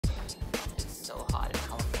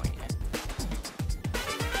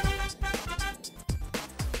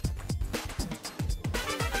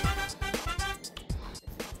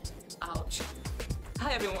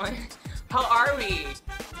everyone. How are we?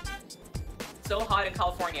 So hot in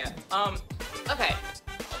California. Okay.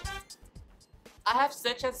 I have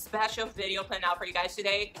such a special video planned out for you guys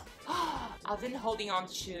today. I've been holding on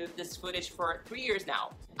to this footage for 3 years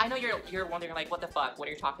now. I know you're wondering like, what the fuck, what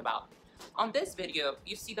are you talking about? On this video,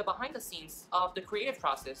 you see the behind the scenes of the creative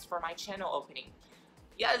process for my channel opening.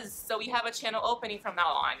 Yes, so we have a channel opening from now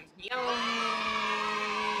on. Yes.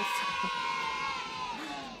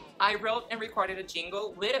 I wrote and recorded a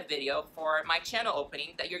jingle with a video for my channel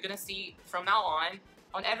opening that you're gonna see from now on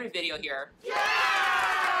every video here. Yeah!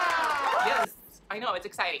 Yes, I know, it's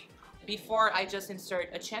exciting. Before I just insert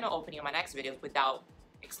a channel opening on my next video without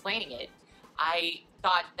explaining it, I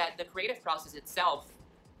thought that the creative process itself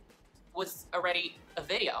was already a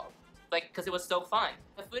video, like, because it was so fun.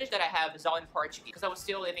 The footage that I have is all in Portuguese because I was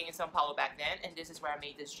still living in São Paulo back then, and this is where I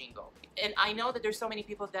made this jingle. And I know that there's so many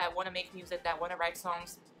people that want to make music, that want to write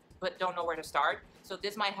songs, but don't know where to start. So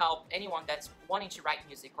this might help anyone that's wanting to write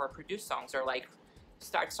music or produce songs or like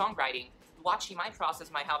start songwriting. Watching my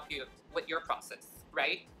process might help you with your process,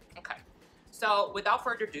 right? Okay. So without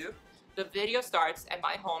further ado, the video starts at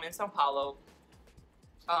my home in São Paulo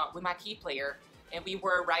with my key player, and we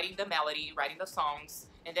were writing the melody, writing the songs,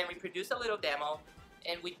 and then we produced a little demo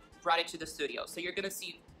and we brought it to the studio. So you're gonna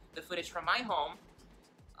see the footage from my home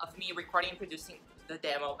of me recording and producing the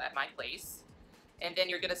demo at my place. And then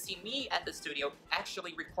you're gonna see me at the studio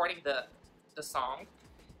actually recording the song.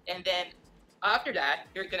 And then after that,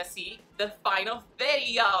 you're gonna see the final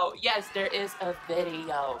video. Yes, there is a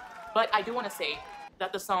video. But I do wanna say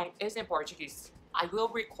that the song is in Portuguese. I will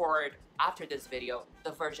record after this video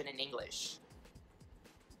the version in English.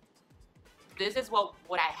 This is what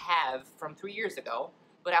I have from 3 years ago,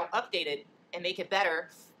 but I'll update it and make it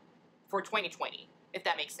better for 2020, if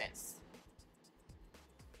that makes sense.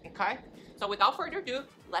 Okay? So without further ado,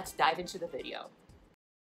 let's dive into the video.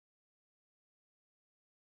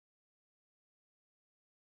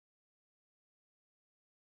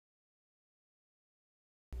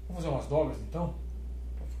 Vamos fazer umas dobras então?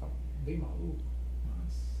 Pra ficar bem maluco.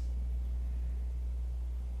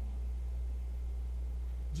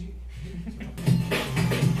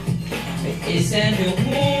 Esse é meu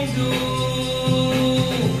mundo,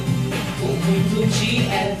 o mundo de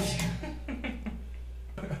F.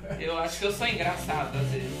 Eu acho que eu sou engraçado às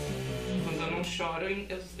vezes. Quando eu não choro,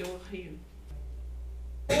 eu rio.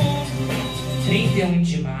 31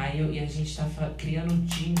 de maio e a gente tá criando um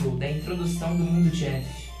jingle da introdução do mundo de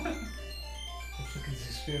F. Que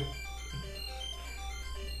desespero.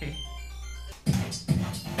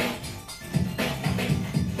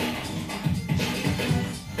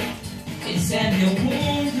 Esse é meu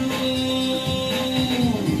mundo.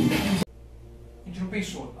 A gente não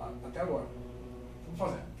pensou até agora. Vamos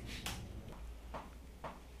fazer.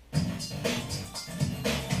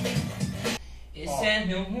 Esse é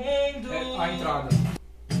meu mundo. É a entrada.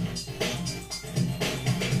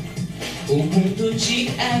 O mundo de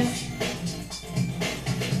F.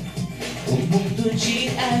 O mundo de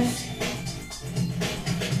F.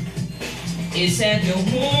 Esse é meu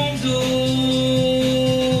mundo.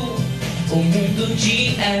 O mundo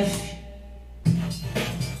de F.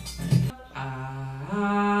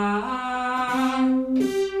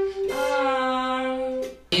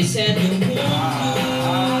 Esse é meu mundo.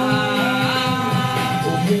 O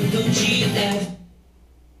mundo de F.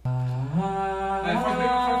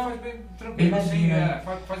 Faz bem tranquilo, assim,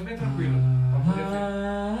 faz bem tranquilo. Pra poder ver.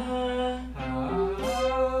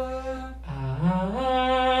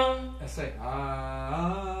 Essa aí.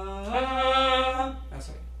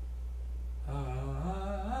 Essa aí.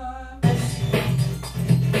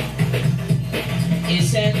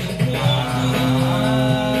 Esse é meu mundo.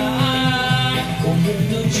 O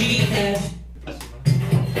mundo de F.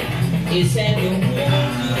 Esse é meu mundo.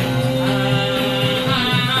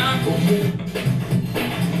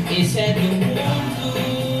 Esse é meu mundo.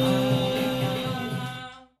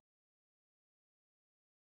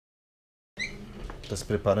 Tá se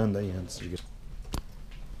preparando aí antes de...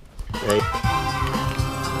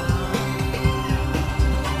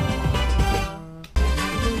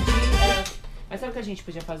 Mas sabe o que a gente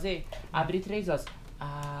podia fazer? Abrir 3 ossos.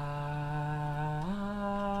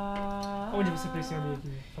 Onde você pressiona aqui?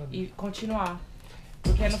 E continuar.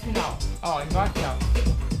 Porque é no final. Ó, igual aqui, ó.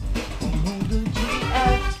 O mundo de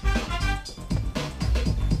F.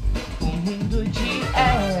 O mundo de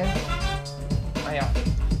F. Aí, ó.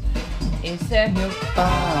 Esse é meu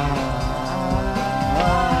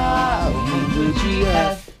o mundo de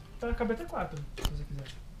F. Então acabei até 4, se você quiser.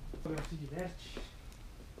 Agora se diverte.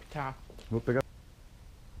 Tá. Vou pegar.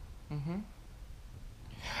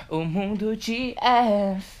 O mundo de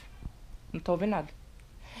F. Não tô ouvindo nada.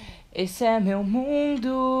 Esse é meu mundo,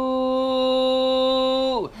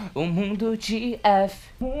 o mundo de F.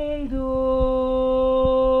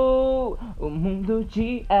 O mundo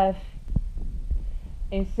de F.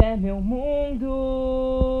 Esse é meu mundo,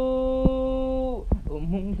 o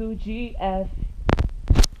mundo de F.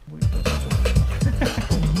 O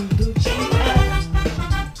mundo de F.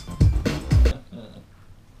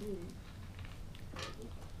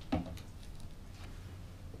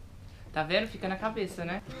 Tá vendo? Fica na cabeça,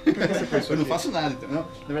 né? Eu não faço nada, então. Não,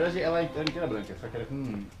 na verdade, ela era inteira branca, só que era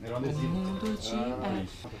com era um adesivo. Mundo de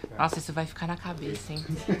F. Nossa, isso vai ficar na cabeça, hein?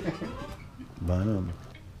 Vai não.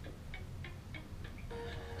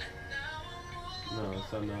 Não,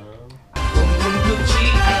 essa não. Mundo de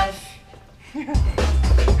F.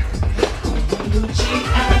 Mundo de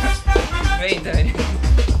F. Vem, Dani.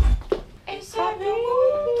 Esse é meu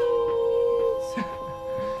mundo.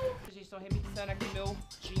 Gente, estou remixando aqui meu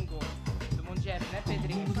jingle do Mundo de F, né,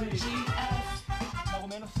 Pedrinho? Mundo de F. Mais ou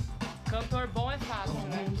menos. Cantor bom é fácil,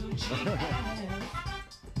 né? Mundo de F.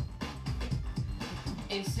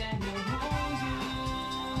 Esse é meu mundo.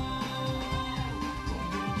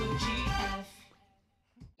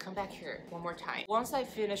 Come back here one more time. Once I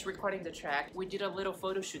finished recording the track, we did a little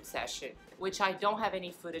photo shoot session, which I don't have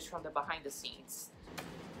any footage from the behind the scenes.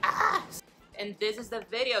 Ah! And this is the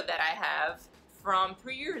video that I have from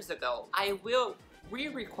 3 years ago. I will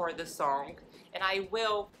re-record the song and I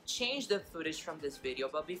will change the footage from this video,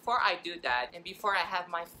 but before I do that and before I have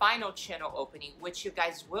my final channel opening, which you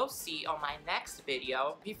guys will see on my next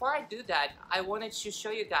video, before I do that, I wanted to show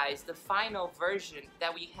you guys the final version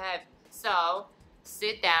that we have. So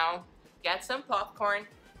sit down, get some popcorn,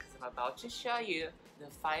 because I'm about to show you the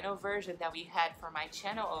final version that we had for my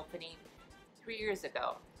channel opening 3 years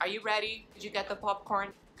ago. Are you ready? Did you get the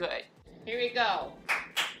popcorn? Good. Here we go.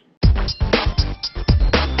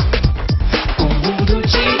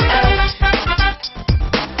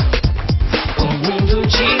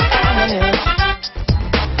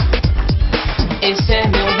 Esse é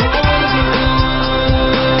meu mundo.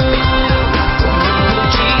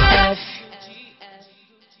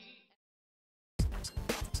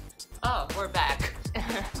 Oh, we're back.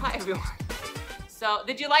 Hi everyone. So,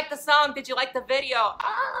 did you like the song? Did you like the video?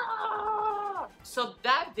 Ah! So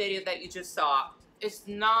that video that you just saw is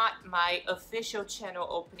not my official channel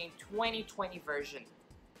opening 2020 version.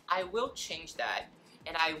 I will change that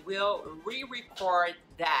and I will re-record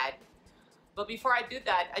that. But before I do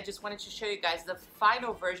that, I just wanted to show you guys the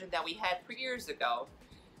final version that we had 3 years ago.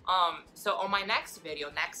 So on my next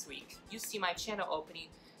video, next week, you see my channel opening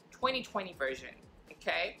 2020 version,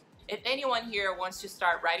 okay? If anyone here wants to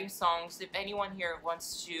start writing songs, if anyone here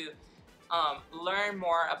wants to learn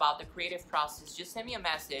more about the creative process, just send me a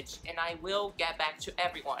message and I will get back to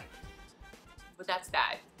everyone. But that's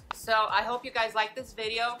that. So I hope you guys like this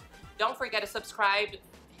video. Don't forget to subscribe,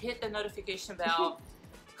 hit the notification bell,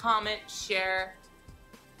 comment, share,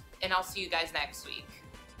 and I'll see you guys next week.